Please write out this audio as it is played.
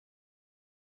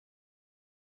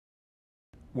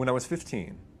When I was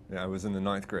 15, I was in the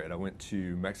 9th grade, I went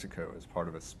to Mexico as part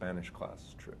of a Spanish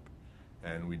class trip.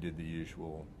 And we did the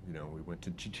usual, we went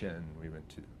to Chichen, we went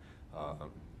to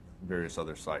various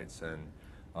other sites.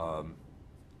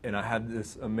 And I had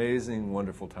this amazing,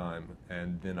 wonderful time,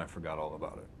 and then I forgot all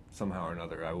about it. Somehow or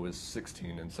another, I was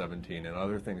 16 and 17, and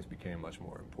other things became much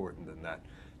more important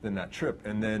than that trip.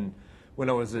 And then when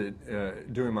I was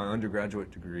doing my undergraduate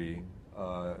degree,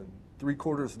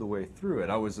 3/4 of the way through it,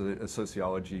 I was a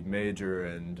sociology major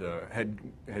and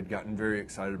had gotten very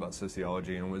excited about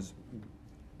sociology and was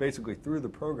basically through the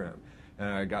program. And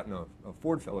I had gotten a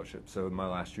Ford Fellowship, so in my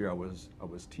last year I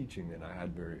was teaching, and I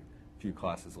had very few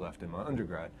classes left in my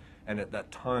undergrad. And at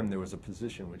that time there was a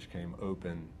position which came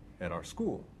open at our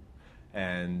school,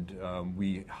 and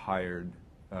we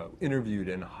interviewed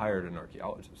and hired an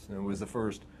archaeologist, and it was the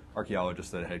first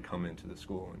archaeologist that had come into the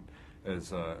school.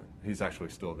 And he's actually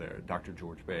still there, Dr.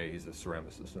 George Bay. He's a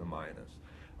ceramicist and a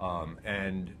Mayanist.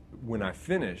 And when I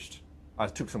finished, I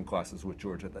took some classes with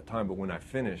George at that time, but when I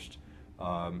finished,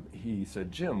 he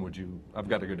said, "Jim, I've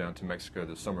got to go down to Mexico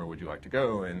this summer, would you like to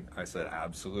go?" And I said,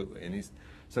 "Absolutely." And he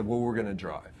said, "Well, we're going to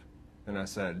drive." And I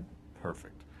said,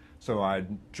 "Perfect." So I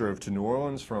drove to New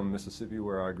Orleans from Mississippi,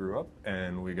 where I grew up,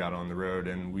 and we got on the road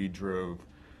and we drove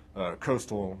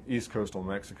east coastal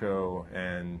Mexico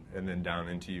and then down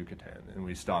into Yucatan. And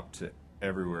we stopped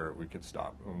everywhere we could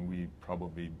stop. And we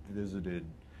probably visited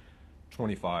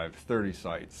 25, 30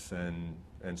 sites and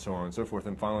so on and so forth,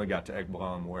 and finally got to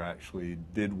Ekblam, where I actually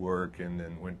did work and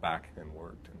then went back and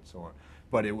worked and so on.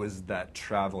 But it was that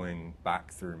traveling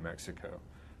back through Mexico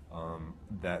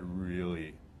that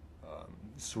really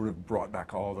sort of brought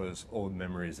back all those old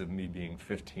memories of me being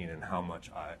 15 and how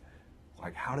much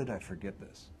how did I forget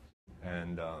this?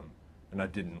 And I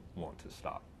didn't want to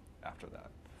stop after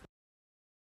that.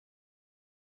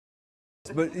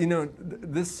 But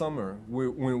this summer,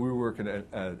 when we were working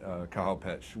at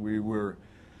Cajal-Pech, we were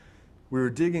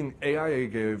digging. AIA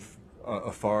gave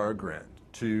a FAR grant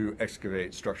to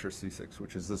excavate structure C6,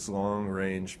 which is this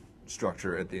long-range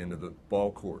structure at the end of the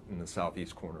ball court in the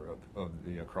southeast corner of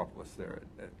the Acropolis there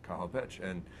at Cajal-Pech.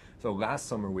 And so last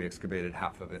summer we excavated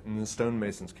half of it, and the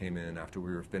stonemasons came in after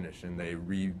we were finished, and they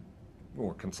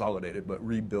consolidated, but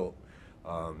rebuilt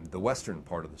the western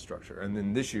part of the structure. And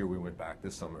then this year we went back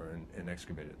this summer and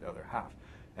excavated the other half.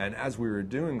 And as we were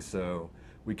doing so,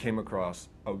 we came across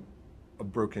a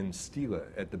broken stela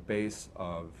at the base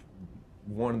of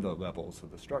one of the levels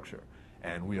of the structure.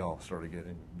 And we all started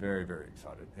getting very, very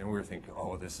excited. And we were thinking,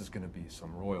 oh, this is going to be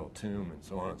some royal tomb and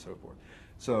so on and so forth.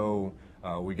 So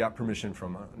we got permission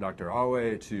from Dr.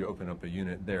 Awe to open up a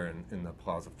unit there in the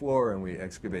plaza floor, and we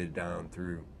excavated down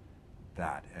through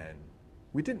that. And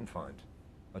we didn't find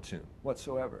a tomb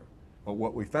whatsoever. But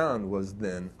what we found was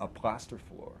then a plaster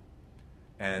floor.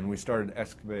 And we started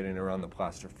excavating around the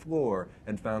plaster floor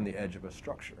and found the edge of a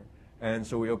structure. And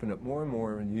so we opened up more and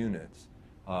more units.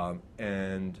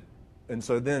 And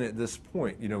so then at this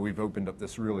point, we've opened up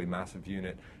this really massive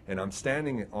unit, and I'm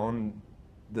standing on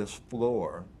this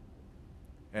floor,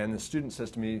 and the student says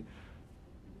to me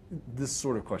this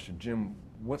sort of question, "Jim,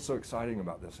 what's so exciting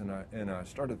about this?" And I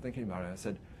started thinking about it. I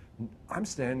said, "I'm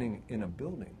standing in a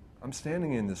building. I'm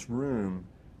standing in this room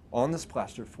on this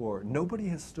plaster floor. Nobody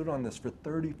has stood on this for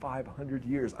 3,500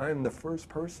 years. I am the first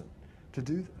person to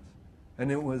do this."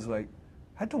 And it was like,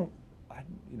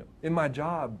 in my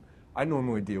job, I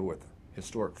normally deal with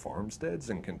historic farmsteads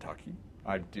in Kentucky.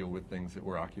 I deal with things that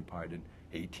were occupied in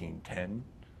 1810.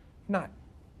 Not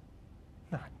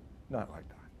like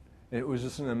that. It was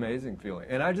just an amazing feeling.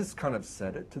 And I just kind of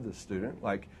said it to the student,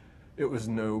 like it was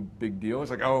no big deal.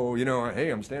 It's like, oh, hey,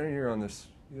 I'm standing here on this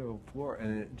floor.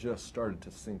 And it just started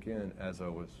to sink in as I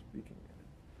was speaking.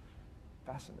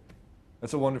 Fascinating.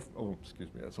 That's a wonderful,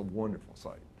 that's a wonderful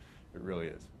sight. It really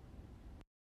is.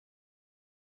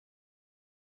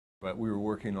 But we were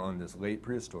working on this late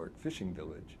prehistoric fishing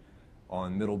village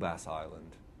on Middle Bass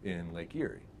Island in Lake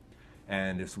Erie.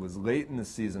 And this was late in the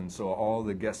season, so all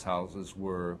the guest houses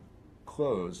were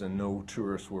closed and no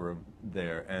tourists were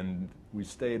there. And we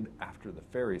stayed after the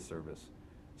ferry service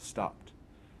stopped,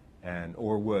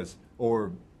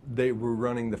 or they were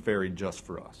running the ferry just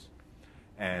for us.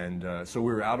 And so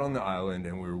we were out on the island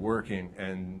and we were working,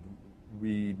 and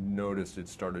we noticed it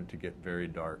started to get very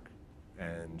dark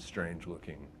and strange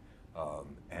looking.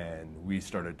 And we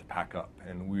started to pack up,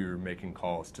 and we were making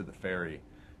calls to the ferry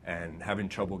and having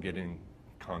trouble getting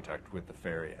contact with the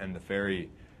ferry. And the ferry,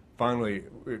 finally,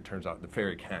 it turns out the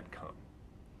ferry can't come.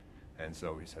 And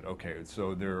so we said, okay,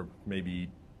 so there are maybe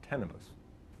 10 of us.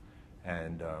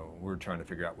 And we're trying to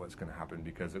figure out what's going to happen,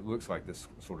 because it looks like this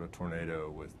sort of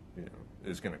tornado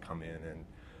is going to come in.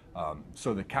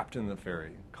 So the captain of the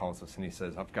ferry calls us and he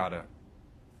says, I've got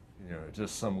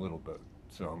just some little boat,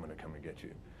 so I'm going to come and get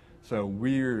you. So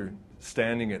we're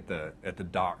standing at the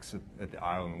docks at the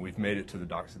island. We've made it to the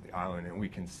docks at the island, and we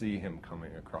can see him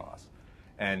coming across.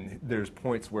 And there's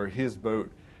points where his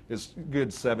boat is a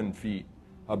good 7 feet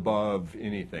above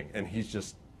anything, and he's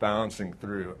just bouncing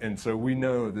through. And so we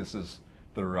know this is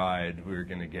the ride we're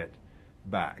going to get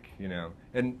back,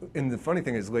 And the funny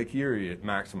thing is, Lake Erie at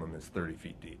maximum is 30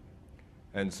 feet deep.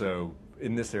 And so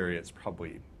in this area, it's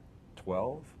probably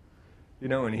 12.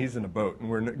 And he's in a boat, and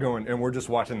we're going, and we're just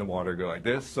watching the water go like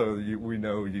this, so we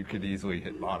know you could easily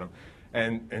hit bottom.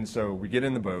 And so we get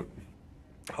in the boat,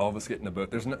 all of us get in the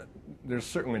boat. There's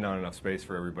certainly not enough space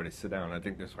for everybody to sit down. I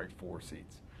think there's like 4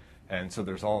 seats. And so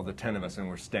there's all the 10 of us, and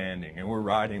we're standing, and we're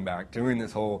riding back, doing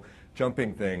this whole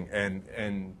jumping thing, and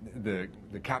the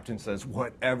captain says,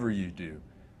 whatever you do,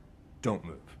 don't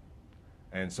move.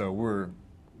 And so we're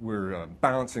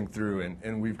bouncing through,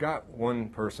 and we've got one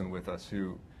person with us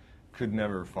who could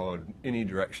never follow any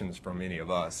directions from any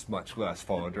of us, much less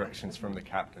follow directions from the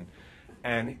captain.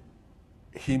 And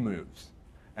he moves,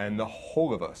 and the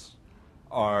whole of us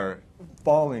are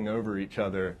falling over each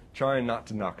other, trying not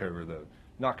to knock over the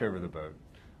boat,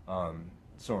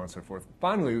 so on and so forth.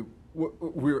 Finally,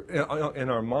 we're in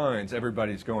our minds,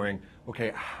 everybody's going,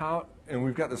 okay, how, and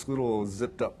we've got this little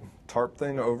zipped up tarp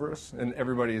thing over us, and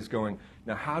everybody is going,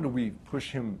 now how do we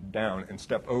push him down and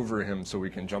step over him so we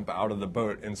can jump out of the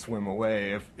boat and swim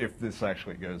away if this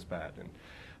actually goes bad?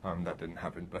 And that didn't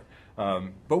happen,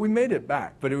 but we made it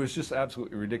back. But it was just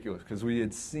absolutely ridiculous because we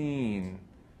had seen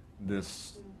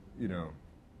this,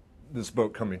 this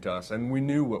boat coming to us, and we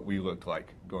knew what we looked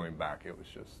like going back. It was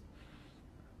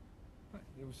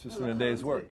just in a day's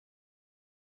work.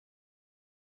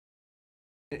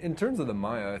 In terms of the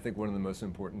Maya, I think one of the most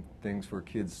important things for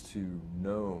kids to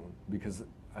know, because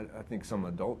I think some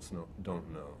adults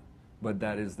don't know, but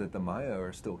that is that the Maya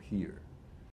are still here.